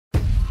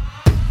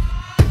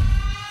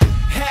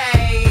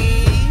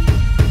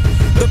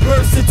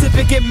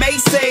certificate may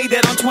say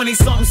that I'm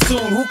 20-something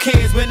soon. Who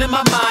cares when in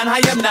my mind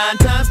I am 9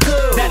 times 2?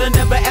 That'll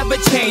never ever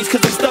change,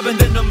 cause I'm stubborn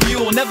than a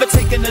mule. Never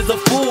taken as a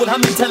fool,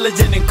 I'm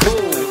intelligent and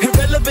cool.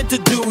 Irrelevant to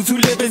dudes who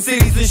live in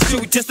cities and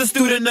shoot. Just a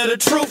student of the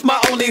truth, my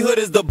only hood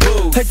is the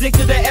booth.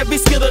 Addicted to every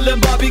skittle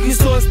and barbecue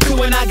sauce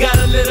too. And I got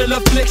a little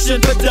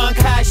affliction for dunk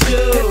high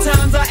shoes. At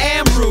times I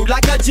am rude,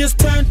 like I just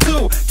turned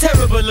 2.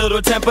 Terrible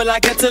little temper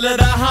like Attila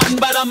the Hun,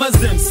 but I'm a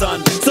Zim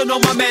son, so know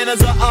my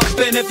manners are up.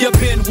 And if you've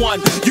been one,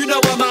 you know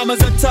our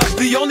mamas are tough.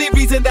 The only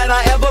reason that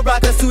I ever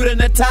rock a suit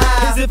and a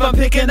tie is if I'm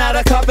picking out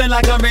a coffin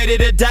like I'm ready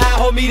to die.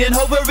 Homie didn't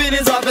hover in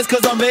his office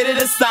cause I'm ready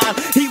to sign.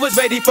 He was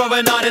ready for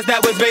an artist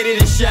that was ready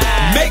to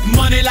shine. Make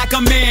money like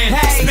a man,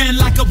 spend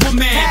like a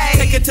woman,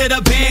 take it to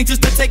the bank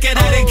just to take it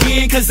out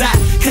again. Cause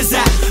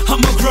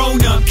I'm a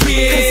grown-up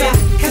kid.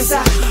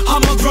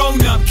 I'm a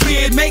grown-up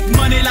kid. Make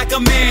money like a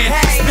man,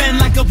 spend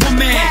like a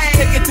woman,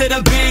 take it to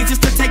the bank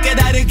just to take it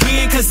out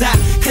again. Cause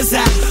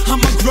I'm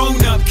a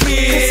grown-up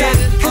kid.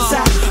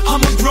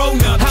 I'm a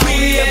grown-up kid. I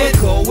only ever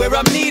go where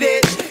I'm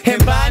needed,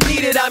 and by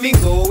needed I mean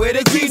go where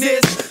the green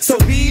is. So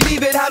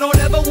believe it, I don't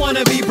ever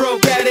wanna be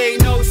broke, that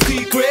ain't no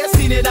secret.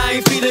 Seen it, I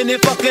ain't feeling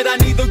it, fuck it, I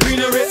need the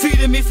greenery.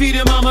 Feeding me,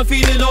 feeding mama,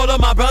 feeding all of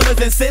my brothers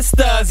and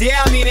sisters.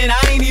 Yeah, I mean it, I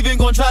ain't even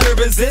gonna try to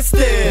resist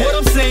it. What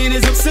I'm saying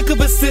is I'm sick of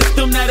a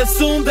system that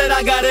assumes that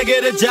I gotta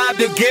get a job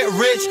to get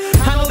rich.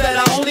 I know that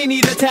I only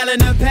need a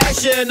talent and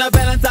passion to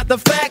balance out the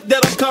fact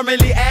that I'm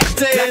currently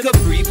active like a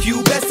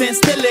prepubescent,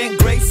 still in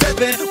grade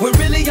 7. When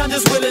really I'm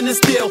just willing to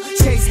still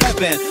chase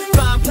heaven.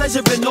 Find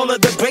pleasure in all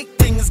of the great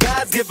things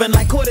God's given,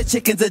 like quarter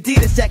chickens,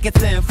 Adidas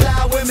jackets, and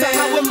fly women. So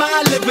how am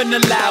I living a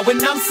lie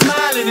when I'm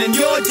smiling and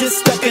you're just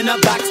stuck in a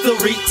box to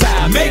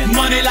retire? Make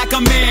money like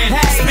a man,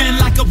 spend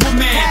like a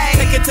woman,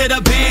 take it to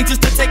the bank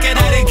just to take it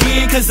out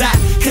again. Cause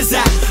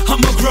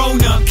I'm a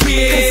grown-up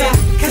kid.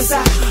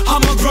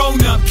 I'm a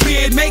grown-up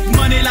kid. Make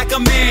money like a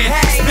man,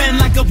 spend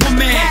like a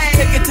woman,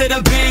 take it to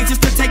the bank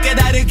just to take it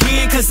out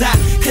again. Cause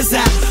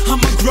I'm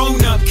a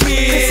grown-up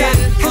kid.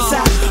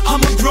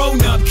 I'm a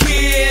grown-up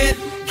kid.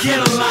 Get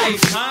a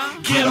life,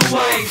 get a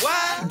wife,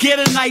 get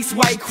a nice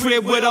white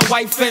crib with a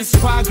white fence.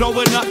 Try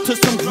growing up to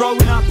some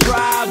grown-up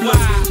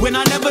problems when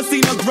I never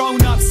seen a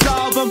grown-up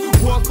solve them.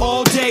 Work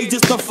all day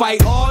just to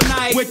fight all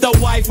night with the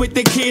wife, with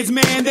the kids,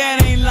 man,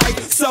 that ain't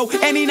life. So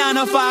any 9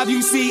 to 5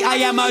 you see, I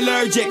am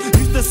allergic.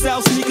 Used to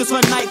sell sneakers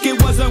for Nike,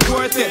 it wasn't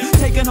worth it.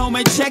 Taking home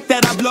a check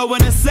that I blow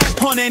in a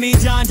set on any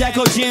John Jack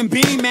or Jim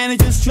Beam.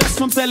 Managing stress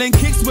from selling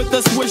kicks with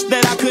a switch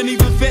that I couldn't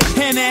even fit.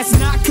 And that's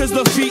not cause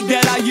the feet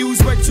that I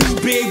used were too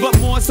big, but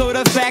more so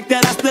the fact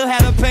that I still had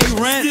to pay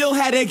rent. Still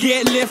had to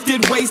get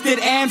lifted, wasted,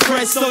 and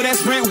fresh. So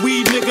that's rent,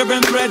 weed, liquor,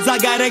 and threads I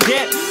gotta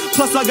get.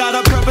 Plus I got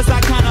a purpose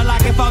I kinda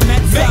like if I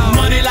met. Make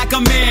money like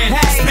a man,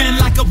 spend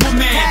like a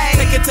woman,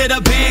 take it to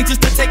the bank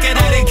just to take it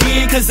out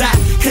again. Cause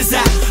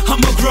I'm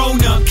a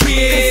grown-up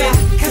kid.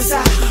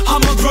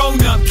 I'm a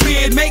grown-up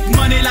kid. Make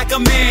money like a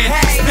man,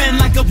 spend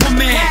like a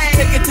woman,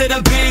 take it to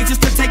the bank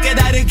just to take it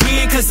out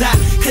again. Cause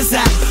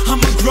I'm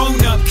a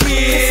grown-up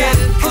kid.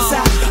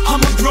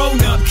 I'm a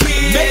grown-up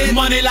kid. Make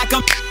money like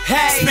a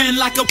spend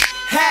like a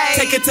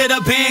take it to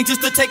the bank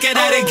just to take it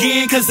out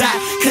again. Cause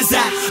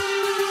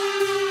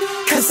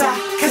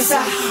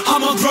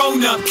I'm a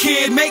grown-up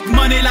kid. Make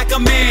money like a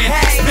man,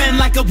 spend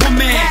like a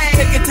woman,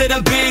 take it to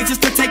the bank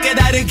just to take it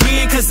out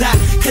again. Cause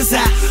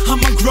I'm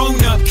a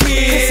grown-up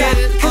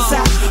kid.